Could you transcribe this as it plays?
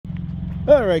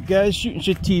Alright guys, Shooting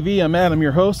Shit TV, I'm Adam,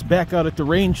 your host, back out at the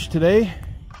range today.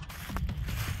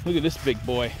 Look at this big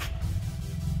boy.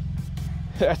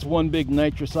 That's one big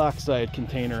nitrous oxide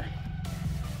container.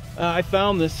 I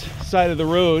found this side of the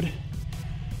road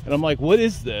and I'm like, what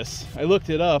is this? I looked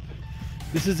it up.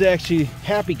 This is actually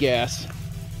happy gas.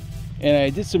 And I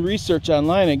did some research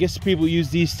online. I guess people use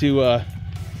these to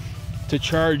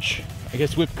charge, I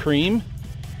guess, whipped cream.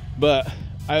 But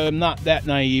I am not that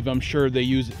naive. I'm sure they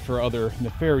use it for other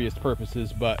nefarious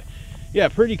purposes. But yeah,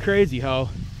 pretty crazy how,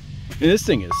 and this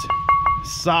thing is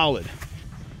solid.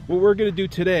 What we're gonna do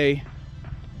today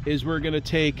is we're gonna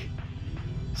take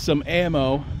some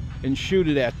ammo and shoot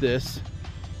it at this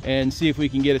and see if we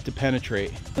can get it to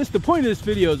penetrate. The point of this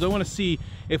video is I want to see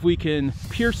if we can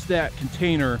pierce that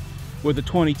container with a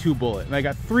 22 bullet. And I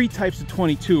got 3 types of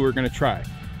 22 we're going to try.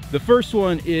 The first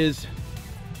one is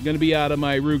going to be out of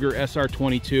my Ruger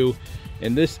SR22,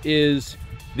 and this is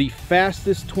the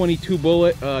fastest 22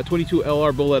 bullet, 22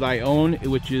 LR bullet I own,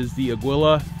 which is the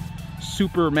Aguila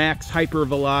Super Max Hyper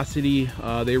Velocity.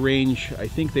 They range, I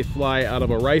think they fly out of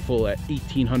a rifle at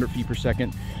 1800 feet per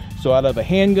second. So out of a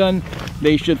handgun,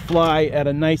 they should fly at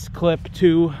a nice clip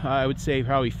too. I would say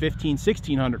probably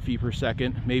 1600 feet per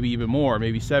second, maybe even more,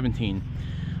 maybe 17.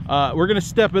 We're gonna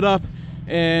step it up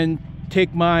and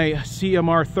take my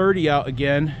CMR 30 out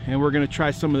again, and we're gonna try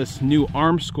some of this new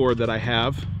arm score that I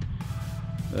have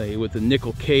with the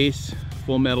nickel case,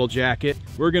 full metal jacket.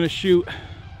 We're gonna shoot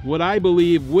what I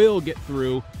believe will get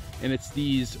through, and it's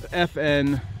these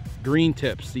FN green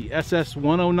tips, the SS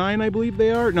 109, I believe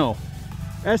they are. No,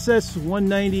 SS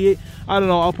 198. I don't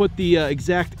know. I'll put the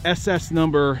exact SS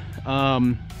number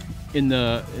in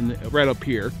the right up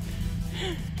here.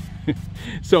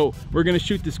 So we're gonna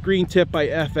shoot this green tip by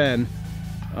FN.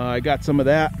 I got some of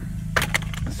that.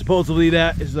 Supposedly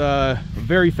that is a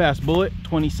very fast bullet,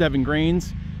 27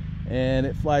 grains, and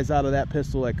it flies out of that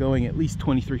pistol at going at least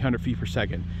 2300 feet per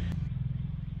second.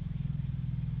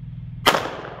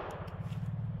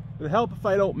 Would it help if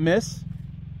I don't miss?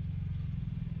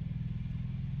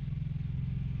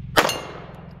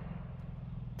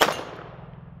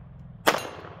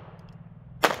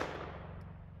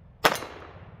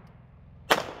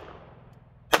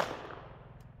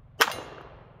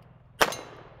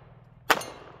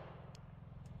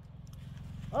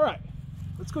 All right,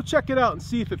 let's go check it out and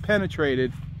see if it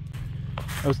penetrated.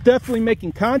 I was definitely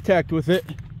making contact with it.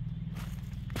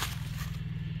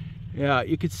 Yeah,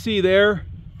 you could see there.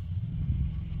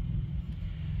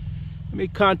 I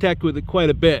made contact with it quite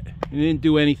a bit and it didn't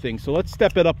do anything. So let's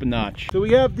step it up a notch. So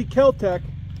we have the Keltec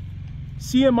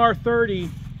CMR 30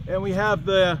 and we have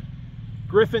the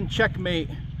Griffin Checkmate.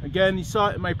 Again, you saw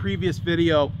it in my previous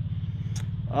video.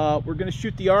 We're gonna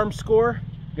shoot the arm score.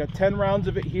 We got 10 rounds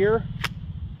of it here.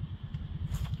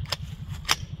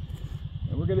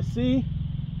 And we're gonna see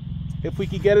if we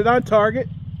can get it on target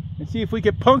and see if we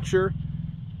can puncture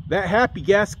that happy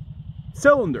gas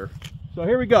cylinder. So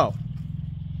here we go.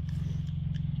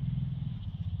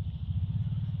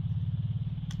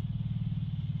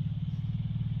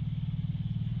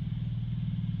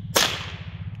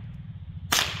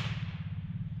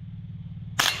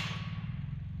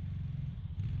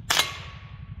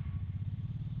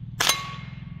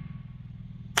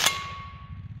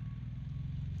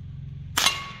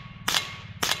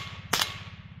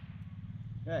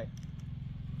 Hey,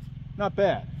 not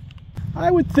bad.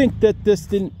 I would think that this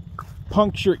didn't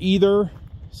puncture either,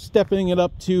 stepping it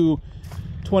up to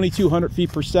 2200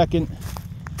 feet per second.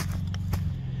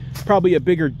 Probably a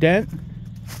bigger dent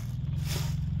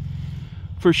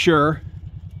for sure.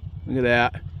 Look at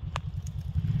that.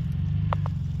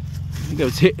 I think I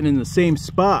was hitting in the same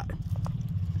spot.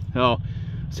 No,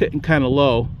 I was hitting kind of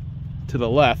low to the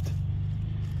left.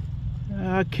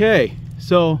 Okay,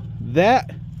 so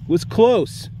that was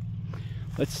close.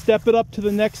 Let's step it up to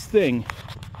the next thing.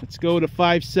 Let's go to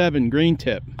 5.7 green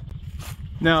tip.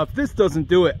 Now, if this doesn't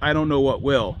do it, I don't know what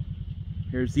will.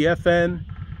 Here's the FN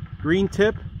green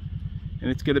tip, and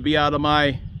it's going to be out of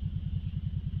my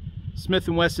Smith &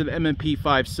 Wesson M&P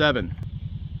 5.7.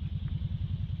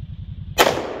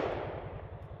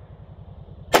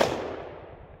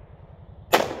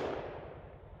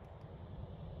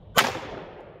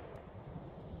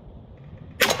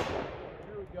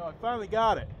 Here we go. I finally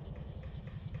got it.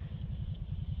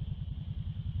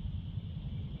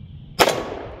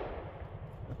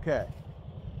 Okay,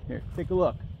 here, take a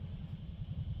look.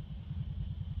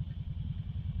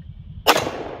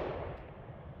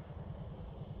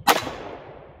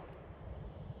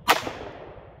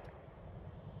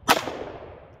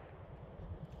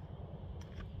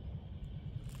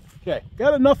 Okay,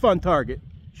 got enough on target.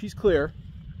 She's clear.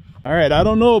 All right, I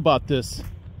don't know about this.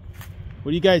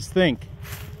 What do you guys think?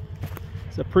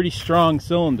 It's a pretty strong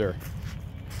cylinder.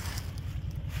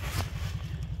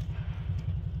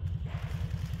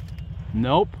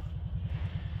 Nope.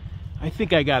 I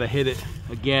think I gotta hit it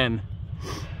again.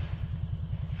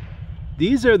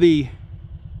 These are the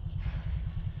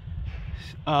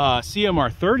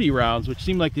CMR 30 rounds, which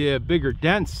seem like they have bigger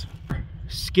dents,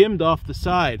 skimmed off the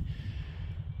side.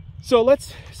 So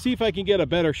let's see if I can get a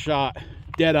better shot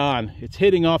dead on. It's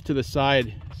hitting off to the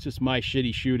side. It's just my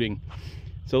shitty shooting.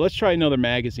 So let's try another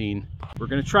magazine. We're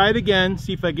gonna try it again,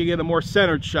 see if I can get a more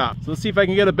centered shot. So let's see if I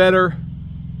can get a better,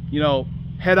 you know,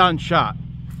 head-on shot.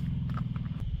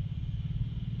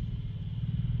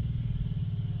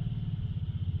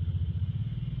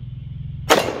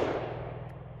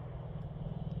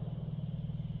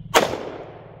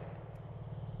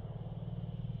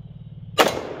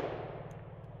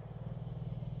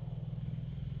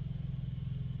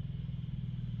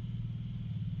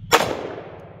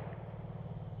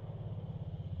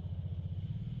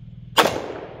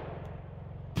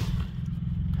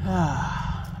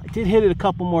 I did hit it a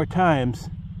couple more times.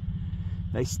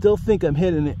 I still think I'm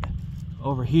hitting it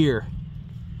over here.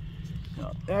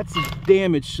 Now, that's the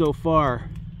damage so far.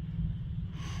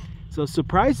 So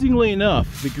surprisingly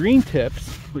enough, the green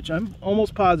tips, which I'm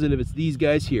almost positive it's these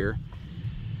guys here,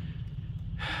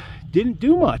 didn't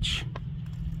do much.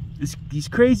 These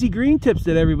crazy green tips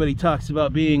that everybody talks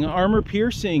about being armor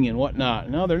piercing and whatnot.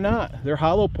 No, they're not. They're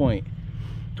hollow point.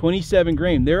 27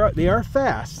 grain. They are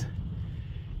fast.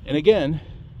 And again,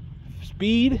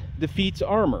 speed defeats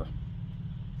armor.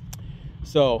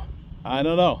 So, I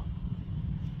don't know.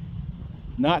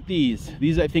 Not these.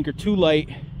 These I think are too light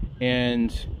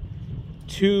and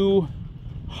too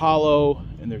hollow,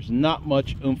 and there's not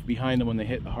much oomph behind them when they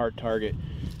hit a hard target.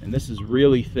 And this is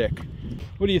really thick.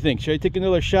 What do you think? Should I take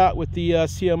another shot with the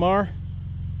CMR?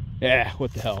 Yeah,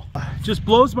 what the hell. It just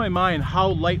blows my mind how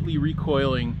lightly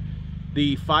recoiling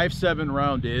the 5.7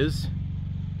 round is.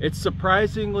 It's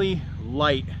surprisingly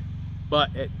light,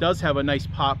 but it does have a nice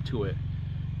pop to it.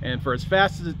 And for as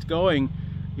fast as it's going,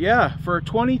 yeah, for a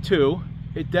 22,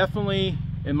 it definitely,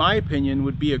 in my opinion,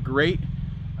 would be a great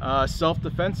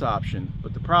self-defense option.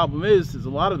 But the problem is a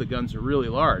lot of the guns are really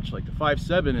large. Like the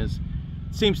 5.7 is,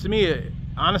 it seems to me,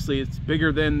 honestly, it's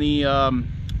bigger than the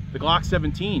Glock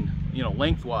 17, you know,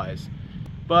 lengthwise.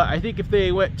 But I think if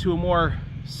they went to a more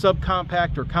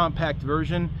subcompact or compact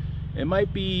version, it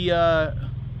might be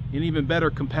an even better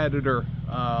competitor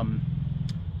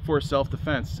for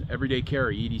self-defense, everyday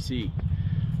carry, EDC.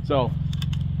 So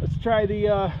let's try the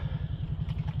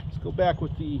let's go back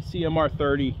with the CMR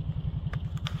 30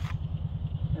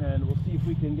 and we'll see if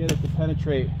we can get it to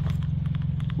penetrate.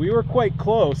 We were quite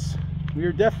close. We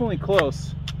were definitely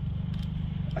close.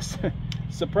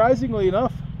 Surprisingly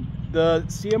enough, the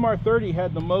CMR 30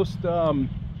 had the most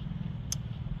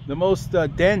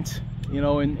dent, you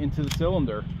know, into the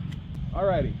cylinder.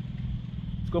 Alrighty,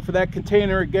 let's go for that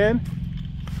container again.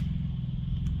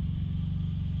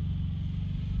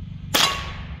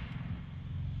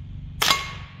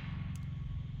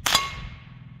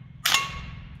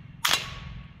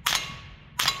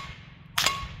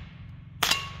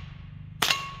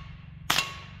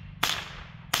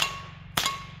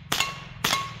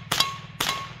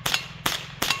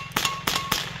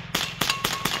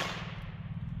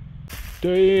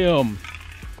 Damn.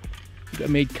 I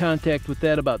made contact with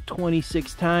that about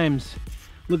 26 times.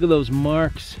 Look at those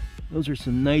marks. Those are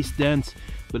some nice dents,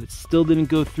 but it still didn't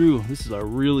go through. This is a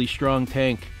really strong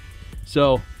tank.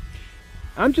 So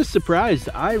I'm just surprised.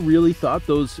 I really thought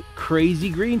those crazy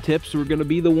green tips were gonna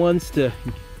be the ones to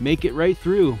make it right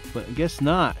through, but I guess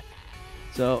not.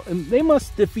 So they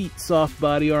must defeat soft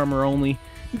body armor only.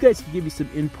 You guys can give me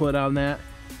some input on that,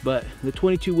 but the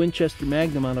 22 Winchester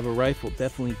Magnum out of a rifle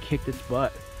definitely kicked its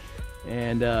butt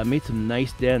and made some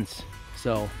nice dents.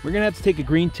 So we're gonna have to take a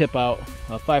green tip out,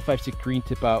 a 5.56 green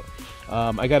tip out.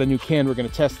 I got a new can. We're gonna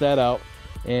test that out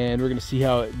and we're gonna see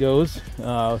how it goes.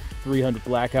 300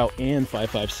 blackout and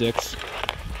 5.56.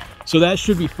 So that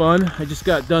should be fun. I just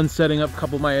got done setting up a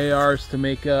couple of my ARs to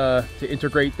make to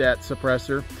integrate that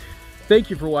suppressor.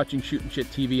 Thank you for watching Shootin' Shit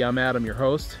TV. I'm Adam, your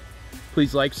host.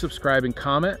 Please like, subscribe, and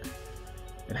comment.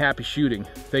 And happy shooting.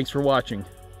 Thanks for watching.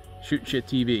 Shootin' Shit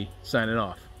TV, signing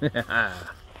off.